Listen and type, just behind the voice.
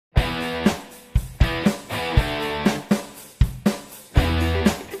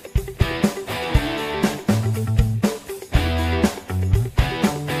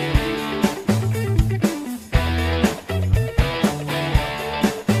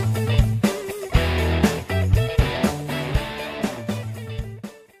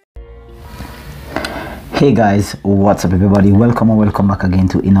Hey guys, what's up everybody? Welcome back again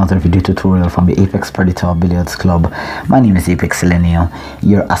to another video tutorial from the Apex Predator Billiards Club. My name is Apex Selenium,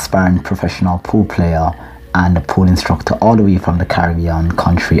 your aspiring professional pool player and pool instructor all the way from the Caribbean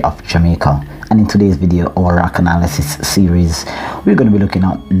country of Jamaica. And in today's video, our rack analysis series, we're going to be looking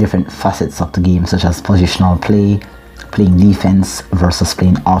at different facets of the game such as positional play, playing defense versus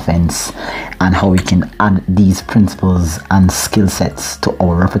playing offense, and how we can add these principles and skill sets to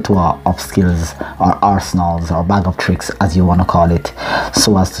our repertoire of skills, or arsenals, or bag of tricks as you want to call it,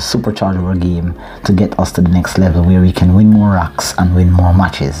 so as to supercharge our game to get us to the next level where we can win more racks and win more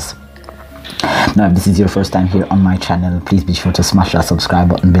matches. Now, if this is your first time here on my channel, please be sure to smash that subscribe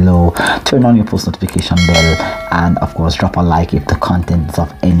button below, turn on your post notification bell, and of course drop a like if the content is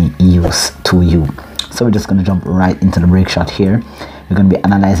of any use to you. So we're just going to jump right into the break shot here. We're going to be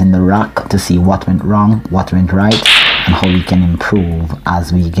analyzing the rack to see what went wrong, what went right, and how we can improve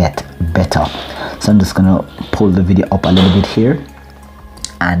as we get better. So I'm just going to pull the video up a little bit here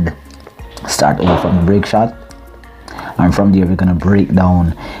and start over from the break shot. And from there we're going to break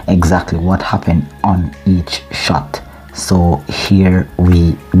down exactly what happened on each shot. So here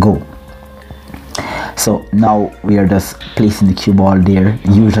we go. So now we are just placing the cue ball there.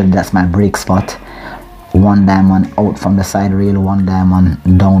 Usually that's my break spot. One diamond out from the side rail, one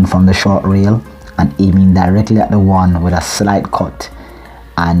diamond down from the short rail, and aiming directly at the one with a slight cut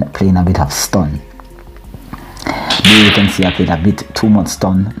and playing a bit of stun. There you can see I played a bit too much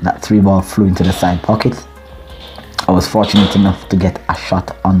stun. That 3-ball flew into the side pocket. I was fortunate enough to get a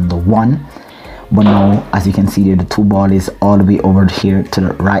shot on the one, but now as you can see there, the 2-ball is all the way over here to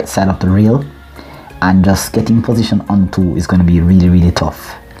the right side of the rail, and just getting position on 2 is going to be really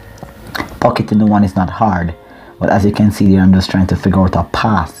tough. Pocketing the one is not hard, but as you can see there, I'm just trying to figure out a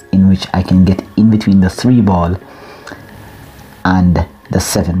path in which I can get in between the 3-ball and the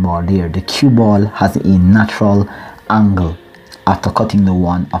 7-ball there. The cue ball has a natural angle after cutting the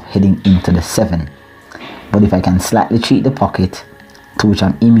 1 of heading into the 7, but if I can slightly cheat the pocket to which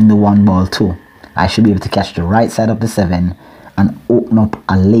I'm aiming the 1 ball to, I should be able to catch the right side of the 7 and open up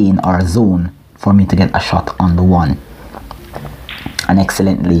a lane or a zone for me to get a shot on the 1. And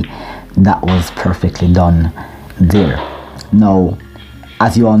excellently, that was perfectly done there. Now,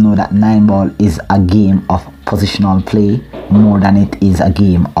 as you all know, that 9-ball is a game of positional play more than it is a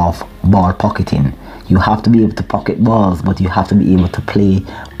game of ball pocketing. You have to be able to pocket balls, but you have to be able to play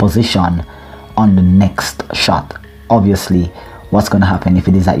position on the next shot. Obviously, what's going to happen if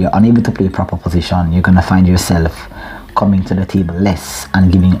it is that you're unable to play proper position, you're going to find yourself coming to the table less and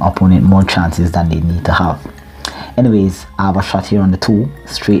giving opponent more chances than they need to have. Anyways, I have a shot here on the 2,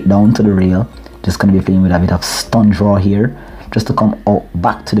 straight down to the rail. Just going to be playing with a bit of stun draw here, just to come out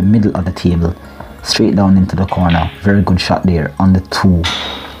back to the middle of the table, straight down into the corner. Very good shot there on the 2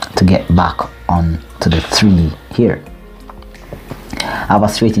 to get back on to the 3 here. I have a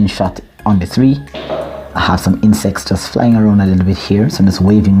straight in shot on the 3. I have some insects just flying around a little bit here, so I'm just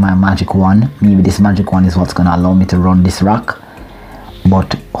waving my magic wand. Maybe this magic wand is what's going to allow me to run this rack,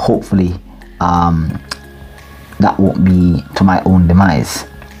 but hopefully that won't be to my own demise.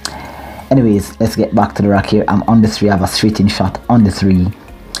 Anyways, let's get back to the rack here. I'm on the 3. I have a straight in shot on the 3,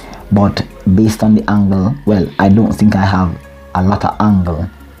 but based on the angle, well, I don't think I have a lot of angle,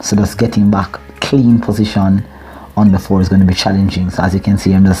 so just getting back clean position on the 4 is going to be challenging. So as you can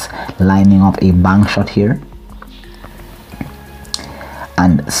see, I'm just lining up a bank shot here,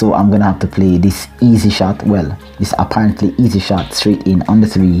 and so I'm gonna have to play this easy shot, well, this apparently easy shot straight in on the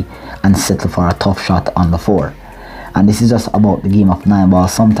 3 and settle for a tough shot on the 4. And this is just about the game of 9-ball.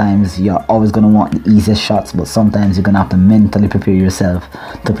 Sometimes you're always going to want the easiest shots, but sometimes you're going to have to mentally prepare yourself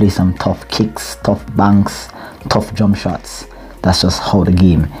to play some tough kicks, tough banks, tough jump shots. That's just how the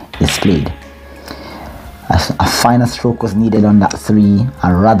game is played. A finer stroke was needed on that 3.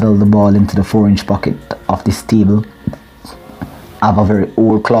 I rattled the ball into the 4-inch pocket of this table. I have a very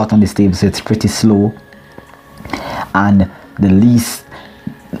old cloth on this table, so it's pretty slow. And the least,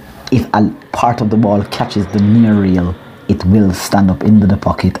 if a part of the ball catches the near rail, it will stand up into the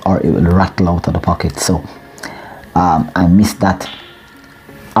pocket or it will rattle out of the pocket. So I missed that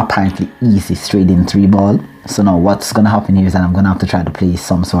apparently easy straight in 3-ball. So now what's going to happen here is that I'm going to have to try to play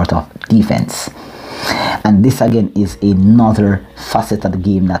some sort of defense. And this again is another facet of the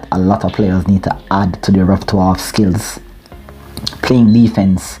game that a lot of players need to add to their repertoire of skills. Playing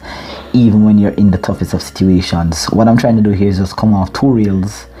defense even when you're in the toughest of situations. What I'm trying to do here is just come off 2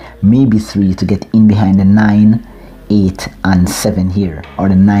 rails, maybe 3, to get in behind the 9, 8 and 7 here, or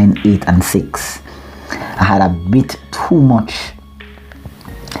the 9, 8 and 6. I had a bit too much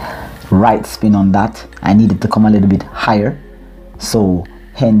right spin on that. I needed to come a little bit higher, so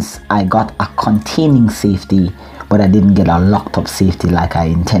hence I got a containing safety, but I didn't get a locked up safety like I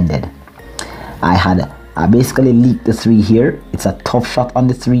intended. I basically leaked the 3 here. It's a tough shot on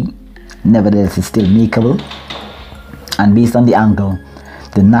the 3, nevertheless it's still makeable, and based on the angle,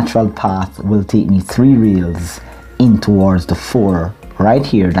 the natural path will take me 3 rails in towards the 4 right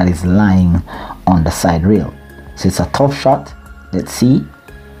here that is lying on the side rail. So it's a tough shot. Let's see.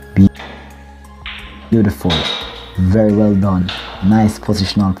 Beautiful, very well done, nice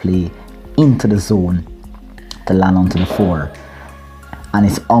positional play into the zone to land onto the 4, and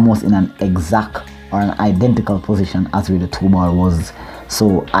it's almost in an exact or an identical position as where the 2 ball was.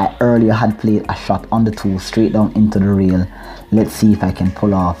 So I earlier had played a shot on the 2 straight down into the rail. Let's see if I can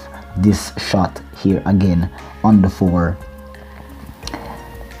pull off this shot here again on the 4.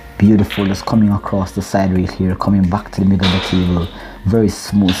 Beautiful, just coming across the side rail here, coming back to the middle of the table. Very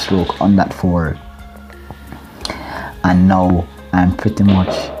smooth stroke on that 4. And now I'm pretty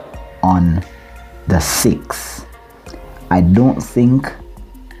much on the 6. I don't think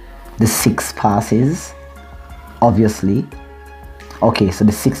the 6 passes, obviously. Okay, so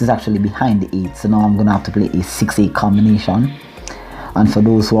the 6 is actually behind the 8, so now I'm gonna have to play a 6-8 combination. And for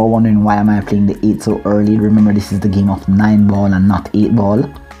those who are wondering why am I playing the 8 so early, remember this is the game of 9 ball and not 8 ball.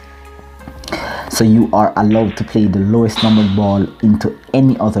 So you are allowed to play the lowest numbered ball into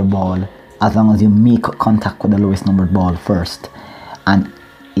any other ball as long as you make contact with the lowest numbered ball first, and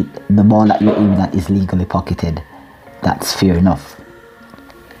the ball that you're aiming at is legally pocketed. That's fair enough.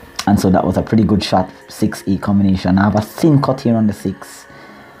 And so that was a pretty good shot, 6-8 combination. I have a thin cut here on the 6,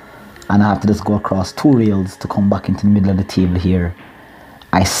 and I have to just go across 2 rails to come back into the middle of the table here.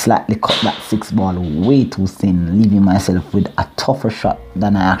 I slightly cut that 6 ball way too thin, leaving myself with a tougher shot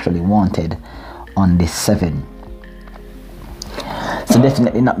than I actually wanted on this 7. So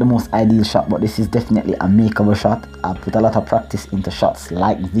definitely not the most ideal shot, but this is definitely a makeable shot. I put a lot of practice into shots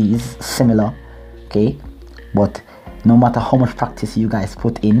like these, similar, okay? But no matter how much practice you guys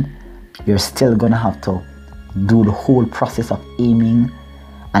put in, you're still gonna have to do the whole process of aiming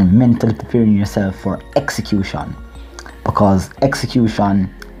and mentally preparing yourself for execution, because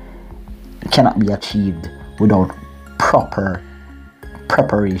execution cannot be achieved without proper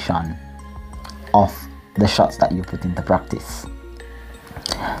preparation of the shots that you put into practice.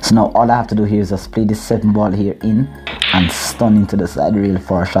 So now all I have to do here is just play this 7 ball here in and stun into the side rail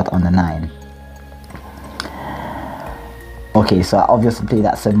for a shot on the 9. Okay, so I obviously played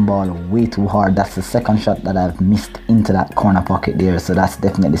that 7 ball way too hard. That's the second shot that I've missed into that corner pocket there, so that's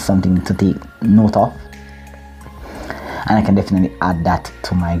definitely something to take note of, and I can definitely add that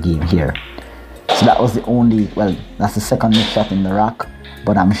to my game here. So that was the only, well, that's the second missed shot in the rack,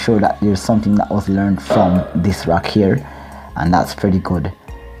 but I'm sure that there's something that was learned from this rack here, and that's pretty good.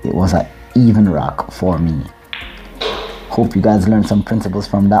 It was an even rack for me. Hope you guys learned some principles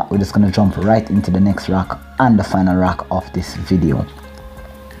from that. We're just going to jump right into the next rack and the final rack of this video.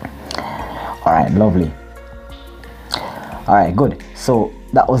 Alright, lovely. Alright, good. So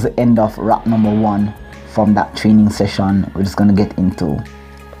that was the end of rack number 1 from that training session. We're just going to get into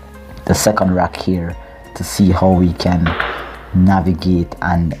the second rack here to see how we can navigate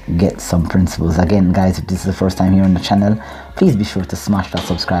and get some principles. Again guys, if this is the first time here on the channel, please be sure to smash that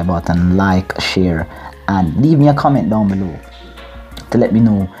subscribe button, like, share, and leave me a comment down below to let me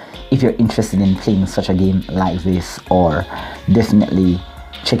know if you're interested in playing such a game like this, or definitely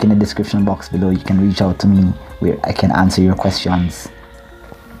check in the description box below. You can reach out to me where I can answer your questions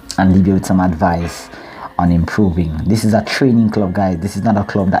and leave you with some advice on improving. This is a training club, guys. This is not a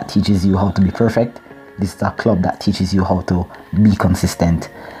club that teaches you how to be perfect. This is a club that teaches you how to be consistent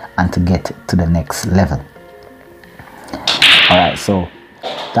and to get to the next level. Alright, so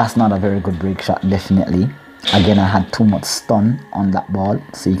that's not a very good break shot, definitely. Again, I had too much stun on that ball,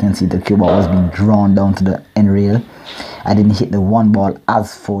 so you can see the cue ball was being drawn down to the end rail. I didn't hit the 1 ball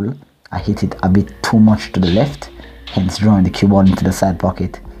as full. I hit it a bit too much to the left, hence drawing the cue ball into the side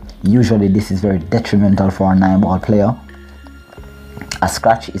pocket. Usually this is very detrimental for a 9 ball player. A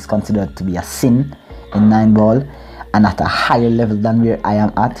scratch is considered to be a sin in 9 ball, and at a higher level than where I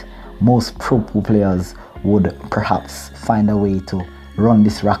am at, most pro pool players would perhaps find a way to run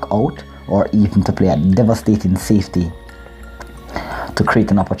this rack out, or even to play a devastating safety to create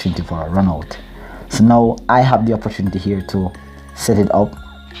an opportunity for a run out. So now I have the opportunity here to set it up.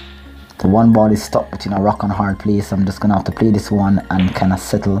 The 1 ball is stuck between a rock and a hard place. I'm just gonna have to play this 1 and kind of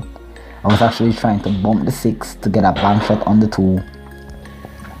settle. I was actually trying to bump the 6 to get a bank shot on the 2,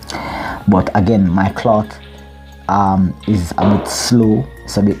 but again my cloth is a bit slow,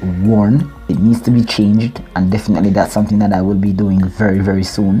 it's a bit worn. It needs to be changed, and definitely that's something that I will be doing very, very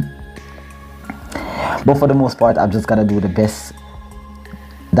soon. But for the most part, I've just got to do the best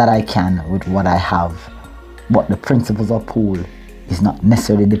that I can with what I have. But the principles of pool is not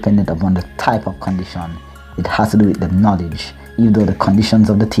necessarily dependent upon the type of condition. It has to do with the knowledge, even though the conditions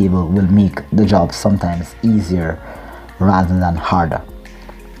of the table will make the job sometimes easier rather than harder.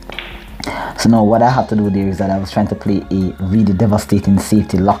 So now what I have to do there is that I was trying to play a really devastating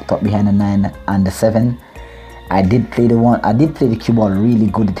safety locked up behind the 9 and the 7. I did play the cue ball really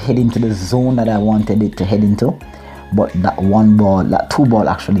good. It headed into the zone that I wanted it to head into, but that 2 ball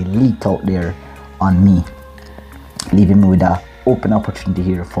actually leaked out there on me, leaving me with an open opportunity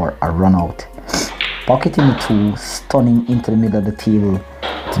here for a run out. Pocketing the 2, stunning into the middle of the table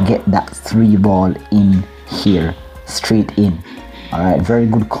to get that 3 ball in here, straight in. Alright, very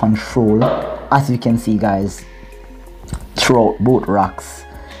good control. As you can see, guys, throughout both rocks,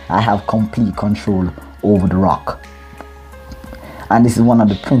 I have complete control over the rock. And this is one of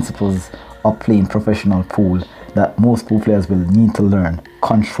the principles of playing professional pool that most pool players will need to learn: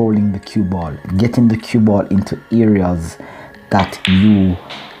 controlling the cue ball, getting the cue ball into areas that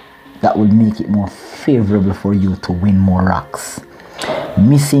will make it more favorable for you to win more rocks.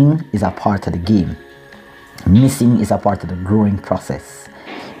 Missing is a part of the game. Missing is a part of the growing process.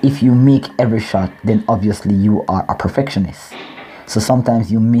 If you make every shot, then obviously you are a perfectionist. So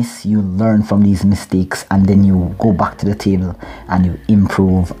sometimes you miss, you learn from these mistakes, and then you go back to the table and you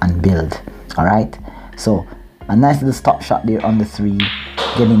improve and build. Alright, so a nice little stop shot there on the 3,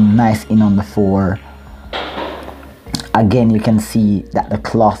 getting nice in on the 4. Again, you can see that the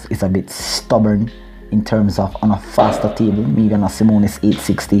cloth is a bit stubborn in terms of on a faster table, maybe on a Simonis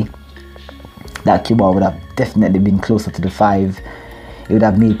 860. That cue ball would have definitely been closer to the 5. It would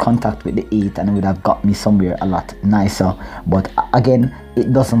have made contact with the 8 and it would have got me somewhere a lot nicer. But again,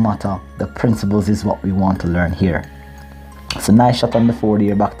 it doesn't matter. The principles is what we want to learn here. So nice shot on the 4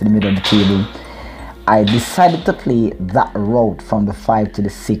 there, back to the middle of the table. I decided to play that route from the 5 to the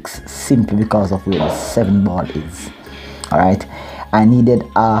 6 simply because of where the 7 ball is. Alright,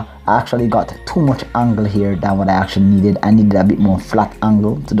 I actually got too much angle here than what I actually needed. I needed a bit more flat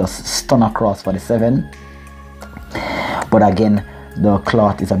angle to just stun across for the 7. But again, the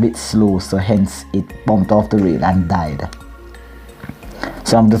cloth is a bit slow, so hence it bumped off the rail and died.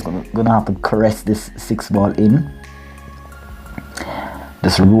 So I'm just gonna have to caress this 6 ball in.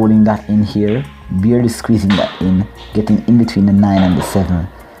 Just rolling that in here, barely squeezing that in, getting in between the 9 and the 7.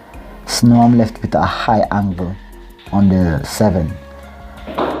 So now I'm left with a high angle on the 7.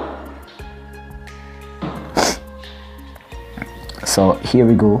 So here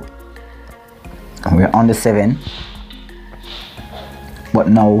we go, we're on the 7, but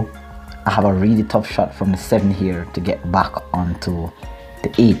now I have a really tough shot from the 7 here to get back onto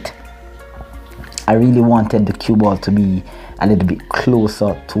the 8. I really wanted the cue ball to be a little bit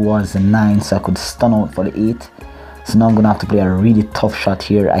closer towards the 9 so I could stun out for the 8. So now I'm gonna have to play a really tough shot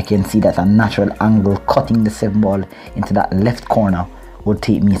here. I can see that a natural angle cutting the 7 ball into that left corner would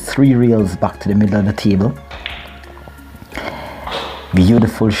take me 3 rails back to the middle of the table.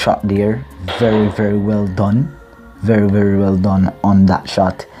 Beautiful shot there, very well done, very well done on that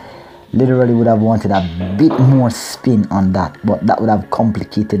shot. Literally would have wanted a bit more spin on that, but that would have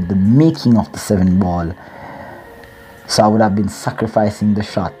complicated the making of the 7 ball. So I would have been sacrificing the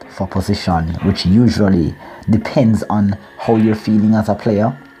shot for position, which usually depends on how you're feeling as a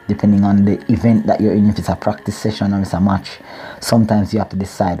player, depending on the event that you're in. If it's a practice session or it's a match, sometimes you have to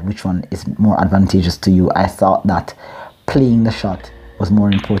decide which one is more advantageous to you. I thought that playing the shot was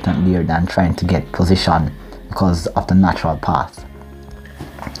more important there than trying to get position because of the natural path.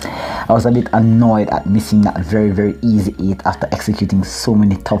 I was a bit annoyed at missing that very easy 8 after executing so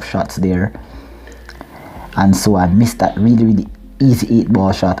many tough shots there, and so I missed that really easy 8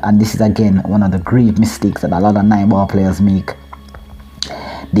 ball shot. And this is again one of the grave mistakes that a lot of 9 ball players make.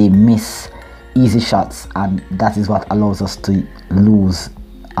 They miss easy shots, and that is what allows us to lose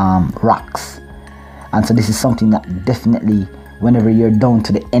rocks. And so this is something that definitely, whenever you're down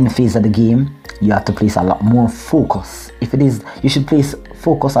to the end phase of the game, you have to place a lot more focus. If it is, you should place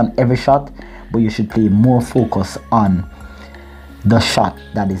focus on every shot, but you should play more focus on the shot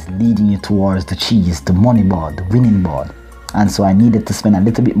that is leading you towards the cheese, the money board, the winning board. And so I needed to spend a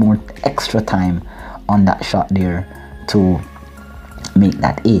little bit more extra time on that shot there to make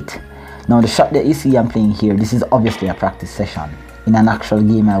that 8. Now the shot that you see I'm playing here, this is obviously a practice session. In an actual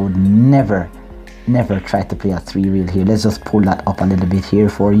game, I would never try to play a 3 reel here. Let's just pull that up a little bit here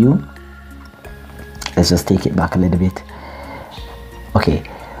for you. Let's just take it back a little bit. Okay,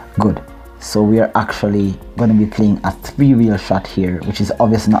 good. So we are actually going to be playing a 3 reel shot here, which is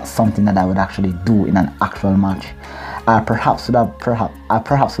obviously not something that I would actually do in an actual match. I perhaps would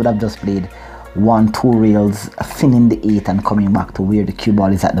have just played 1-2 rails, thinning the 8 and coming back to where the cue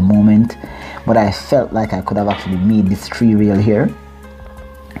ball is at the moment. But I felt like I could have actually made this 3 rail here,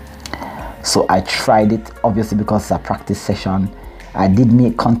 so I tried it. Obviously, because it's a practice session, I did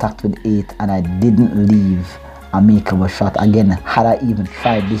make contact with 8 and I didn't leave a makeable shot. Again, had I even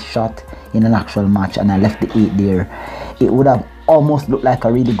tried this shot in an actual match and I left the 8 there, it would have almost looked like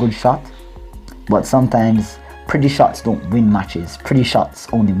a really good shot. But sometimes pretty shots don't win matches, pretty shots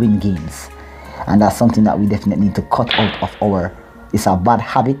only win games, and that's something that we definitely need to cut out of our, it's a bad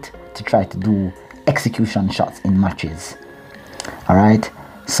habit to try to do execution shots in matches. Alright,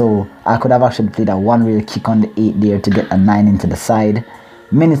 so I could have actually played a 1 rail kick on the 8 there to get a 9 into the side.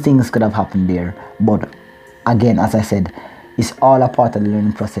 Many things could have happened there, but again, as I said, it's all a part of the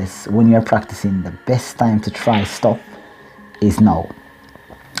learning process. When you're practicing, the best time to try stuff is now,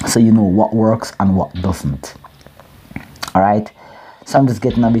 so you know what works and what doesn't. Alright, so I'm just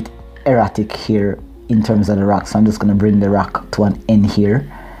getting a bit erratic here in terms of the rack, so I'm just going to bring the rack to an end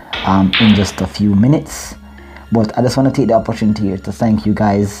here in just a few minutes. But I just want to take the opportunity here to thank you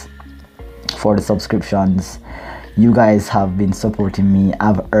guys for the subscriptions. You guys have been supporting me.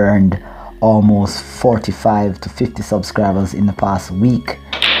 I've earned almost 45 to 50 subscribers in the past week,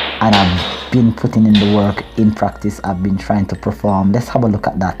 and I've been putting in the work in practice. I've been trying to perform. Let's have a look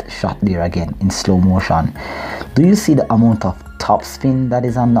at that shot there again in slow motion. Do you see the amount of top spin that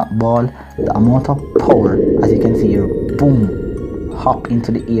is on that ball? The amount of power, as you can see here, boom, hop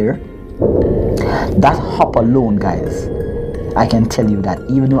into the air. That hop alone, guys, I can tell you that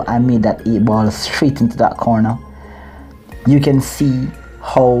even though I made that 8 ball straight into that corner, you can see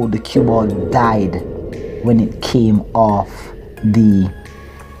how the cue ball died when it came off the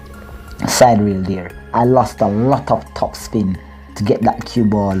side rail there. I lost a lot of top spin to get that cue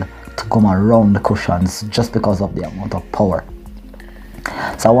ball to come around the cushions just because of the amount of power.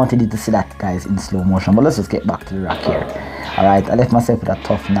 So I wanted you to see that, guys, in slow motion. But let's just get back to the rack here. Alright, I left myself with a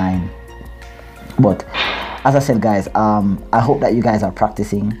tough 9. But as I said, guys, I hope that you guys are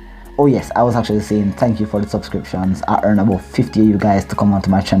practicing. Oh yes, I was actually saying thank you for the subscriptions. I earn about 50 of you guys to come onto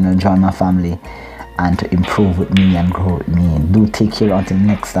my channel, join my family, and to improve with me and grow with me. Do take care until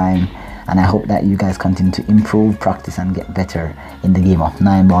next time, and I hope that you guys continue to improve, practice, and get better in the game of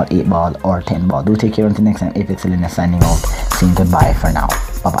 9 ball, 8 ball, or 10 ball. Do take care until next time. Apex Selena signing out, saying goodbye for now.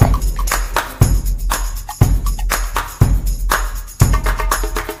 Bye bye.